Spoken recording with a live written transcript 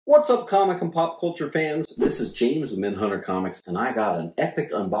What's up, comic and pop culture fans? This is James with Hunter Comics, and I got an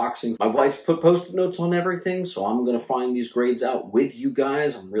epic unboxing. My wife put post-it notes on everything, so I'm going to find these grades out with you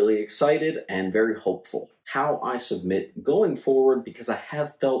guys. I'm really excited and very hopeful. How I submit going forward, because I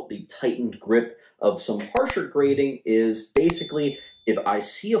have felt the tightened grip of some harsher grading, is basically if I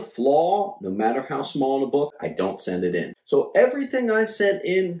see a flaw, no matter how small in a book, I don't send it in. So everything I sent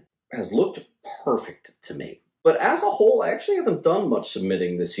in has looked perfect to me. But as a whole, I actually haven't done much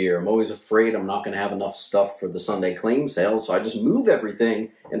submitting this year. I'm always afraid I'm not going to have enough stuff for the Sunday claim sale, so I just move everything.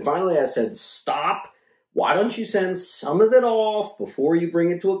 And finally I said, stop. Why don't you send some of it off before you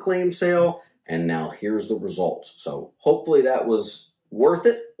bring it to a claim sale? And now here's the result. So hopefully that was worth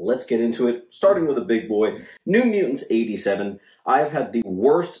it. Let's get into it, starting with a big boy. New Mutants 87. I've had the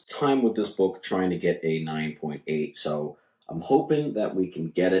worst time with this book trying to get a 9.8, so I'm hoping that we can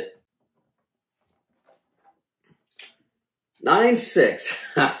get it. 9.6.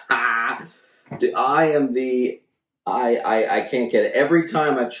 I can't get it. Every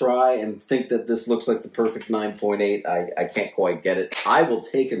time I try and think that this looks like the perfect 9.8, I can't quite get it. I will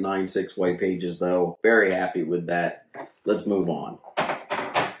take a 9.6 white pages though. Very happy with that. Let's move on.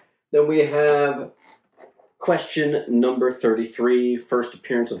 Then we have question number 33, first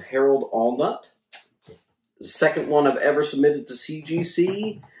appearance of Harold Allnut. The second one I've ever submitted to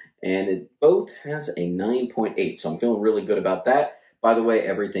CGC. And it both has a 9.8, so I'm feeling really good about that. By the way,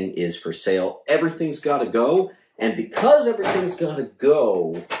 everything is for sale. Everything's got to go, and because everything's got to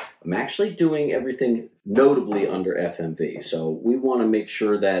go, I'm actually doing everything notably under FMV. So we want to make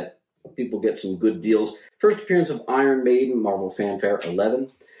sure that people get some good deals. First appearance of Iron Maiden, Marvel Fanfare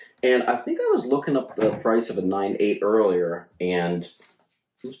 11. And I think I was looking up the price of a 9.8 earlier, and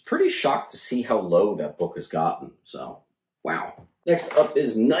I was pretty shocked to see how low that book has gotten. So, wow. Next up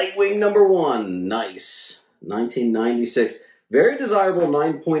is Nightwing #1. Nice. 1996. Very desirable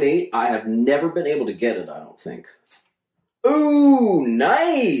 9.8. I have never been able to get it, I don't think. Ooh,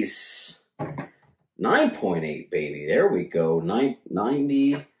 nice. 9.8, baby. There we go.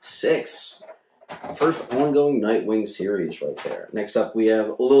 96. First ongoing Nightwing series right there. Next up, we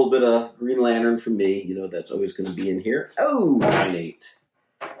have a little bit of Green Lantern for me. You know, that's always going to be in here. Oh,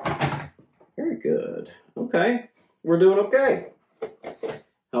 9.8. Very good. Okay. We're doing okay.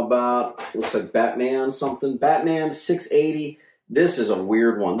 How about, looks like Batman something. Batman 680. This is a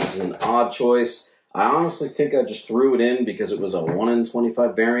weird one. This is an odd choice. I honestly think I just threw it in because it was a 1 in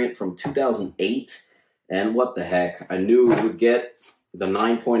 25 variant from 2008. And what the heck. I knew it would get the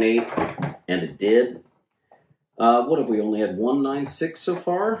 9.8, and it did. What have we only had? 196 so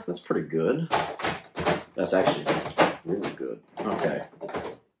far? That's pretty good. That's actually really good. Okay.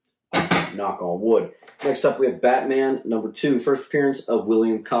 Knock on wood. Next up, we have Batman #2, first appearance of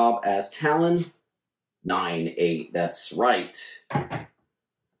William Cobb as Talon. 9.8, that's right.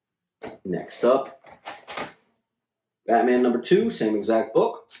 Next up, Batman #2, same exact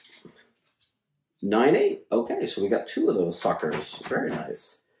book. 9.8, okay, so we got 2 of those suckers. Very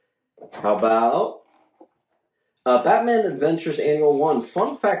nice. How about Batman Adventures Annual 1.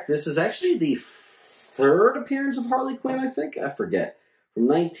 Fun fact, this is actually the 3rd appearance of Harley Quinn, I think. I forget. From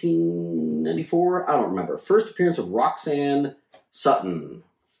 1994, I don't remember. First appearance of Roxanne Sutton.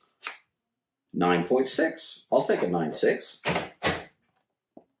 9.6. I'll take a 9.6.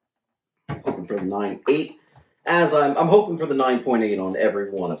 Hoping for the 9.8. As I'm hoping for the 9.8 on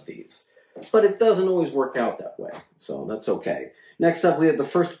every one of these. But it doesn't always work out that way, so that's okay. Next up, we have the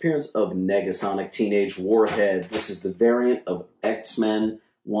first appearance of Negasonic Teenage Warhead. This is the variant of X-Men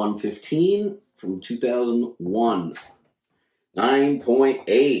 115 from 2001.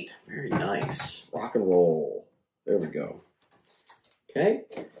 9.8. Very nice. Rock and roll. There we go. Okay.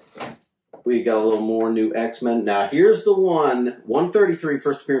 We got a little more new X-Men. Now, here's the one. 133,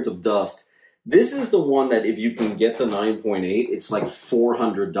 first appearance of Dust. This is the one that if you can get the 9.8, it's like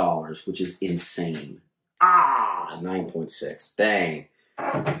 $400, which is insane. 9.6. Dang.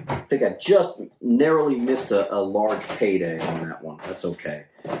 I think I just narrowly missed a large payday on that one. That's okay.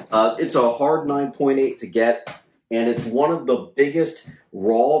 It's a hard 9.8 to get. And it's one of the biggest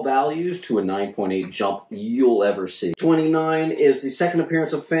raw values to a 9.8 jump you'll ever see. 29 is the second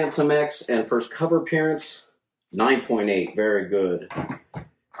appearance of Phantom X and first cover appearance. 9.8, very good.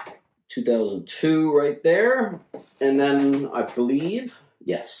 2002 right there. And then I believe,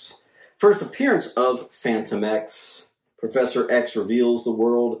 yes, first appearance of Phantom X. Professor X reveals the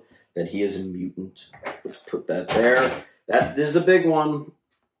world that he is a mutant. Let's put that there. This is a big one.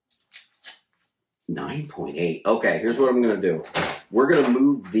 9.8. Okay, here's what I'm going to do. We're going to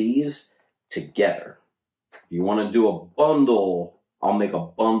move these together. If you want to do a bundle, I'll make a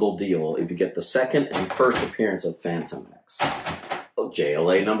bundle deal if you get the second and first appearance of Phantom X.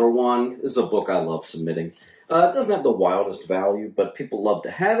 JLA #1 is a book I love submitting. It doesn't have the wildest value, but people love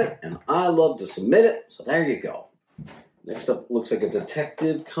to have it, and I love to submit it, so there you go. Next up, looks like a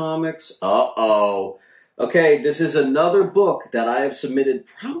Detective Comics. Uh-oh. Okay, this is another book that I have submitted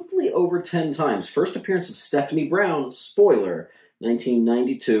probably over 10 times. First appearance of Stephanie Brown, spoiler,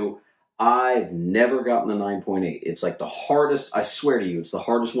 1992. I've never gotten the 9.8. It's like the hardest, I swear to you, it's the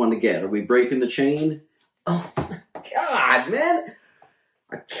hardest one to get. Are we breaking the chain? Oh my God, man.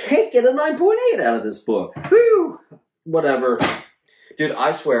 I can't get a 9.8 out of this book. Whew. Whatever. Dude,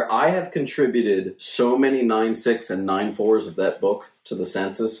 I swear, I have contributed so many 9.6 and 9.4s of that book to the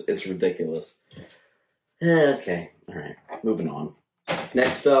census. It's ridiculous. Okay, all right, moving on.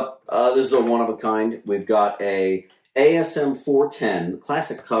 Next up, this is a one-of-a-kind. We've got a ASM 410,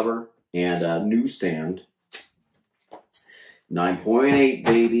 classic cover, and a newsstand. 9.8,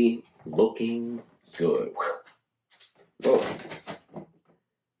 baby. Looking good. Whoa.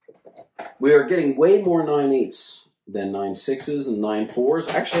 We are getting way more 9.8s than 9.6s and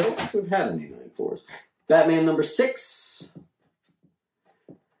 9.4s. Actually, I don't think we've had any 9.4s. Batman #6.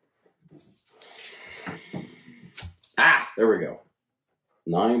 Ah, there we go.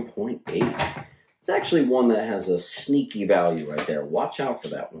 9.8. It's actually one that has a sneaky value right there. Watch out for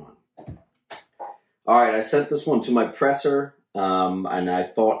that one. All right, I sent this one to my presser, and I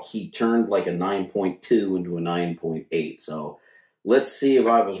thought he turned like a 9.2 into a 9.8. So let's see if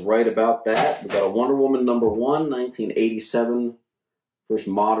I was right about that. We got a Wonder Woman #1, 1987. First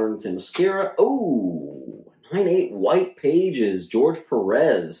modern Themyscira. Oh, 9.8 white pages. George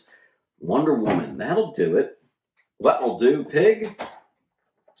Perez. Wonder Woman. That'll do it. That'll do, pig.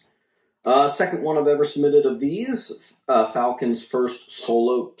 Second one I've ever submitted of these. Falcon's first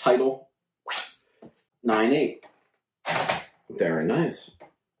solo title. 9.8. Very nice.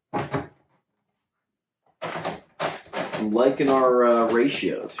 I'm liking our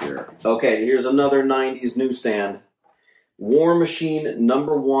ratios here. Okay, here's another 90s newsstand. War Machine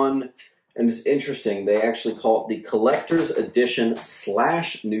 #1. And it's interesting, they actually call it the Collector's Edition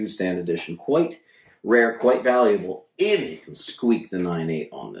 / Newsstand Edition. Quite rare, quite valuable, if you can squeak the 9.8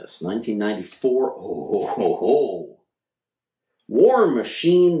 on this. 1994. Oh, ho, ho. War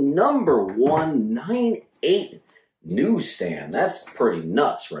Machine #1, 9.8 newsstand. That's pretty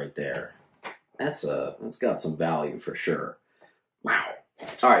nuts right there. That's got some value for sure. Wow.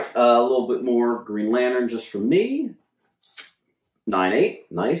 All right, a little bit more Green Lantern just for me. 9.8.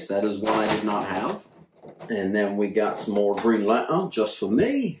 Nice. That is one I did not have. And then we got some more Green Lantern just for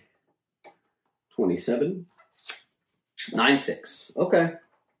me. 27. 9.6. Okay.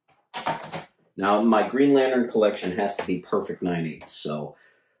 Now, my Green Lantern collection has to be perfect 9.8. So,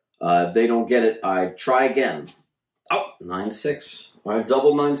 if they don't get it, I try again. Oh, 9.6. All right,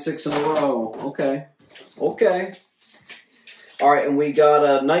 double 9.6 in a row. Okay. Okay. All right, and we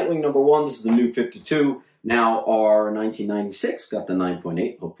got Nightwing #1. This is the new 52. Now, our 1996 got the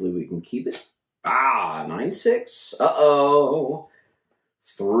 9.8. Hopefully, we can keep it. Ah, 9.6. Uh-oh.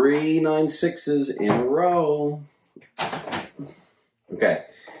 3 9.6s in a row. Okay.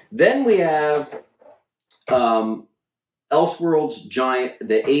 Then we have Elseworlds Giant,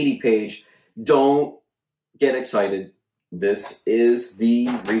 the 80-page. Don't get excited. This is the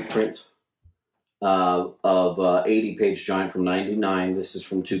reprint of 80-page Giant from 99. This is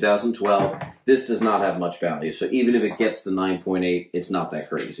from 2012. This does not have much value. So even if it gets the 9.8, it's not that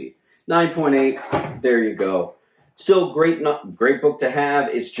crazy. 9.8, there you go. Still great book to have.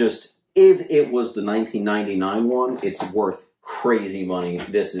 It's just, if it was the 1999 one, it's worth crazy money.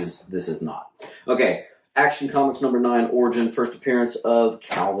 This is not. Okay, Action Comics #9, Origin, first appearance of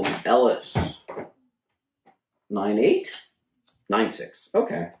Calvin Ellis. 9.8? 9.6.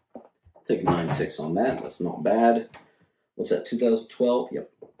 Okay. Take a 9.6 on that. That's not bad. What's that, 2012?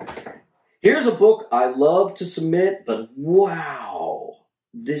 Yep. Here's a book I love to submit, but wow.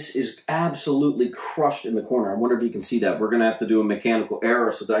 This is absolutely crushed in the corner. I wonder if you can see that. We're going to have to do a mechanical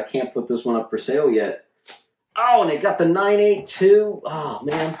error so that I can't put this one up for sale yet. Oh, and it got the 9.8 too. Oh,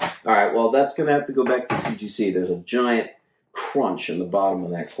 man. All right, well, that's going to have to go back to CGC. There's a giant crunch in the bottom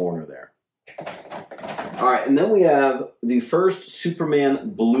of that corner there. All right, and then we have the first Superman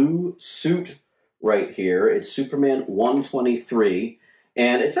blue suit right here. It's Superman 123.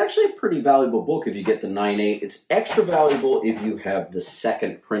 And it's actually a pretty valuable book if you get the 9.8. It's extra valuable if you have the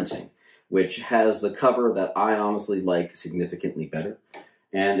second printing, which has the cover that I honestly like significantly better.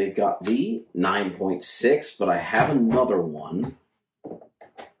 And it got the 9.6, but I have another one.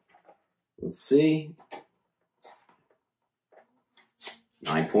 Let's see.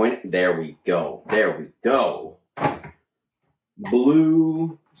 9. There we go. There we go.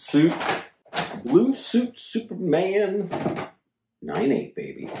 Blue suit Superman. 9.8,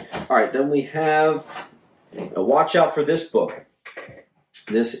 baby. All right, then we have, watch out for this book.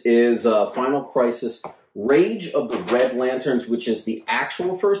 This is Final Crisis, Rage of the Red Lanterns, which is the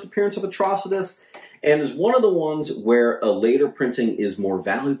actual first appearance of Atrocitus, and is one of the ones where a later printing is more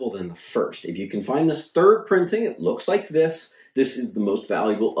valuable than the first. If you can find this third printing, it looks like this. This is the most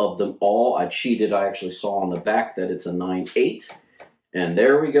valuable of them all. I cheated. I actually saw on the back that it's a 9.8. And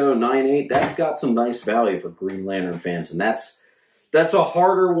there we go, 9.8. That's got some nice value for Green Lantern fans. And that's a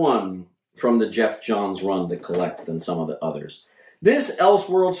harder one from the Jeff Johns run to collect than some of the others. This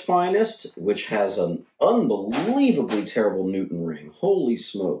Elseworld's Finest, which has an unbelievably terrible Newton ring. Holy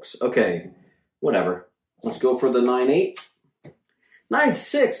smokes. Okay, whatever. Let's go for the 9.8.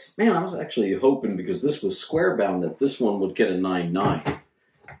 9.6. Man, I was actually hoping, because this was square bound, that this one would get a 9.9.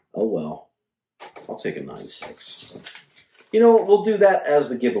 Oh well. I'll take a 9.6. You know what? We'll do that as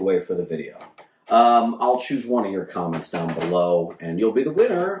the giveaway for the video. I'll choose one of your comments down below, and you'll be the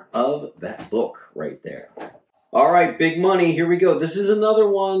winner of that book right there. All right, big money. Here we go. This is another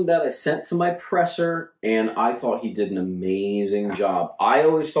one that I sent to my presser, and I thought he did an amazing job. I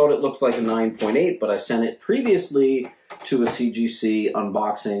always thought it looked like a 9.8, but I sent it previously to a CGC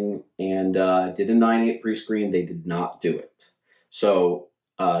unboxing, and did a 9.8 pre-screen. They did not do it. So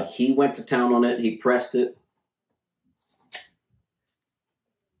he went to town on it. He pressed it,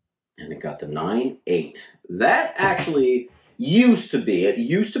 and it got the 9.8. That actually used to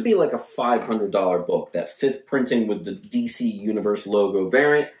be like a $500 book. That fifth printing with the DC Universe logo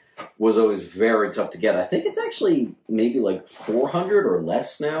variant was always very tough to get. I think it's actually maybe like $400 or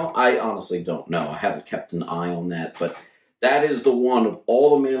less now. I honestly don't know. I haven't kept an eye on that, but that is the one of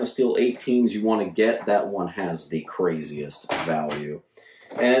all the Man of Steel 18s you want to get. That one has the craziest value.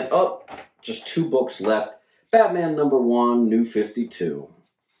 And just 2 books left. Batman #1, New 52.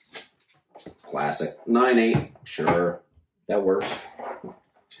 Classic. 9.8, sure. That works.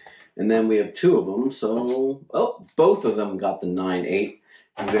 And then we have 2 of them, so, both of them got the 9.8.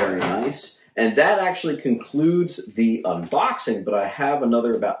 Very nice. And that actually concludes the unboxing, but I have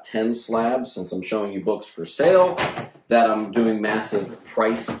another about 10 slabs, since I'm showing you books for sale, that I'm doing massive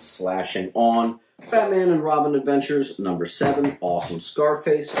price slashing on. Batman and Robin Adventures, #7, awesome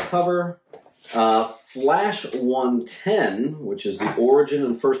Scarface cover. Flash 110, which is the origin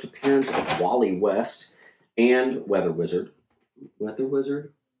and first appearance of Wally West, and Weather Wizard. Weather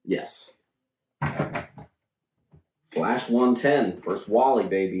Wizard? Yes. Flash 110, first Wally,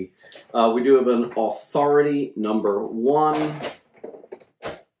 baby. We do have an Authority #1.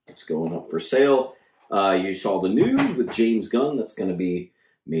 It's going up for sale. You saw the news with James Gunn. That's going to be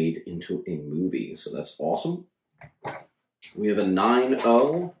made into a movie, so that's awesome. We have a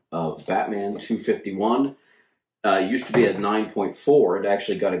 9.0 of Batman 251. Used to be at 9.4. It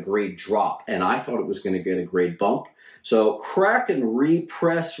actually got a grade drop, and I thought it was going to get a grade bump. So crack and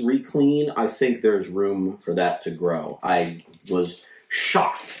repress, reclean, I think there's room for that to grow. I was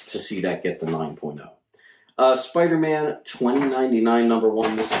shocked to see that get the 9.0. Spider-Man 2099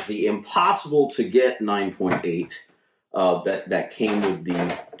 #1. This is the impossible to get 9.8 that came with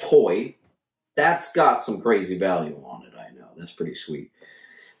the toy. That's got some crazy value on it, I know. That's pretty sweet.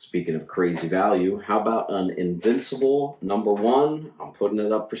 Speaking of crazy value, how about an Invincible #1? I'm putting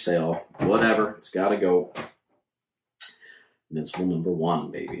it up for sale. Whatever, it's got to go. Invincible #1,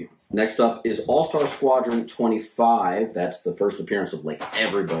 baby. Next up is All-Star Squadron 25. That's the first appearance of, like,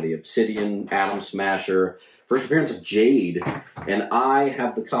 everybody. Obsidian, Atom Smasher, first appearance of Jade. And I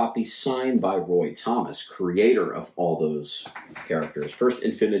have the copy signed by Roy Thomas, creator of all those characters. First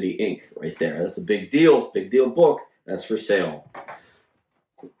Infinity Inc. right there. That's a big deal. Big deal book. That's for sale.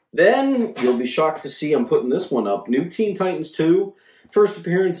 Then, you'll be shocked to see I'm putting this one up. New Teen Titans 2. First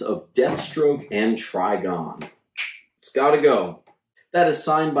appearance of Deathstroke and Trigon. It's got to go. That is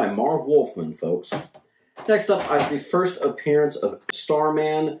signed by Marv Wolfman, folks. Next up, I have the first appearance of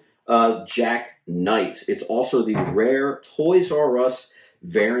Starman, Jack Knight. It's also the rare Toys R Us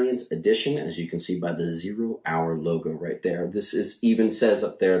variant edition, as you can see by the 0 hour logo right there. This even says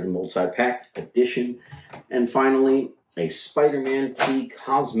up there the multi-pack edition. And finally, a Spider-Man key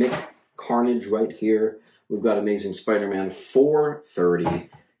Cosmic Carnage right here. We've got Amazing Spider-Man 430.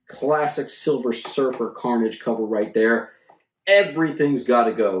 Classic Silver Surfer Carnage cover right there. Everything's got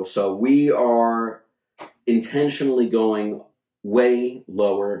to go. So we are intentionally going way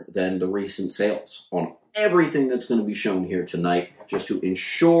lower than the recent sales on everything that's going to be shown here tonight, just to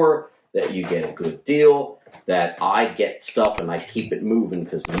ensure that you get a good deal, that I get stuff and I keep it moving,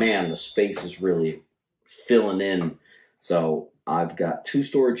 because, man, the space is really filling in. So I've got 2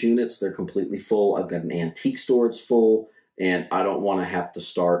 storage units. They're completely full. I've got an antique store. It's full. And I don't want to have to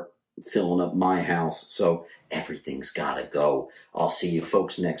start filling up my house. So everything's gotta go. I'll see you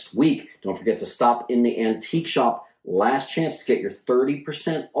folks next week. Don't forget to stop in the antique shop. Last chance to get your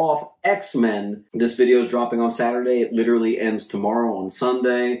 30% off X-Men. This video is dropping on Saturday. It literally ends tomorrow on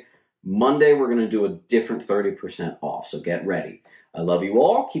Sunday. Monday, we're going to do a different 30% off, so get ready. I love you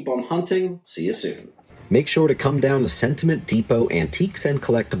all. Keep on hunting. See you soon. Make sure to come down to Sentiment Depot Antiques and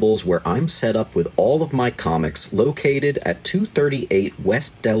Collectibles, where I'm set up with all of my comics, located at 238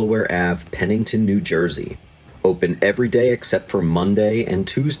 West Delaware Ave, Pennington, New Jersey. Open every day except for Monday and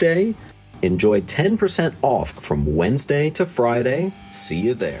Tuesday. Enjoy 10% off from Wednesday to Friday. See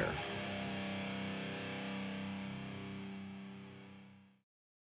you there.